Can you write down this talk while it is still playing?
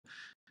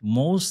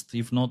most,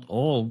 if not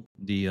all,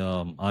 the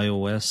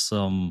iOS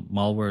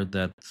malware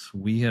that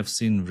we have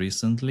seen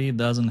recently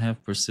doesn't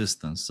have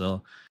persistence.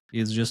 So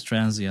it's just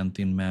transient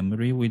in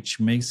memory, which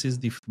makes its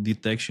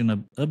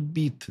detection a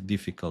bit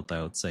difficult,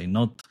 I would say.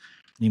 Not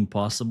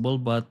impossible,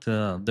 but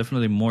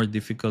definitely more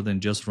difficult than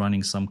just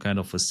running some kind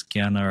of a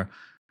scanner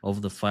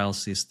of the file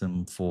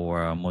system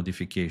for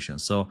modification.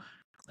 So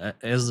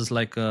as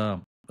like a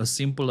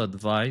simple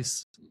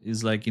advice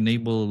is like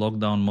enable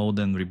lockdown mode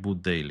and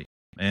reboot daily,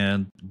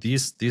 and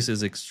this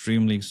is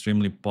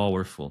extremely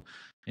powerful.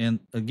 And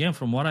again,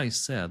 from what I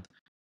said,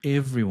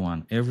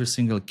 every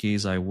single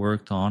case I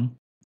worked on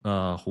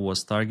who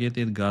was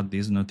targeted got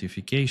these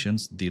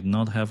notifications, did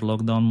not have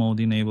lockdown mode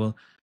enabled,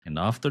 and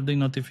after the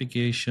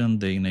notification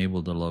they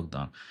enabled the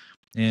lockdown.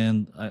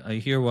 And I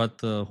hear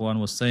what Juan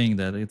was saying,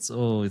 that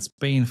it's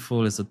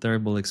painful, it's a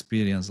terrible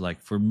experience.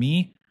 Like for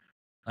me,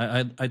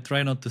 I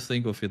try not to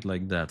think of it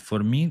like that. For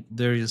me,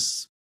 there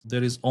is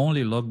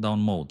only lockdown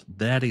mode.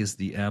 That is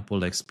the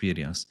Apple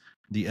experience.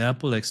 The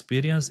Apple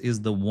experience is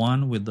the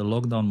one with the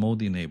lockdown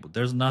mode enabled.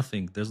 There's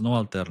nothing. There's no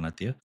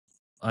alternative.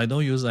 I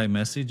don't use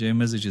iMessage.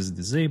 iMessage is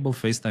disabled.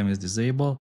 FaceTime is disabled.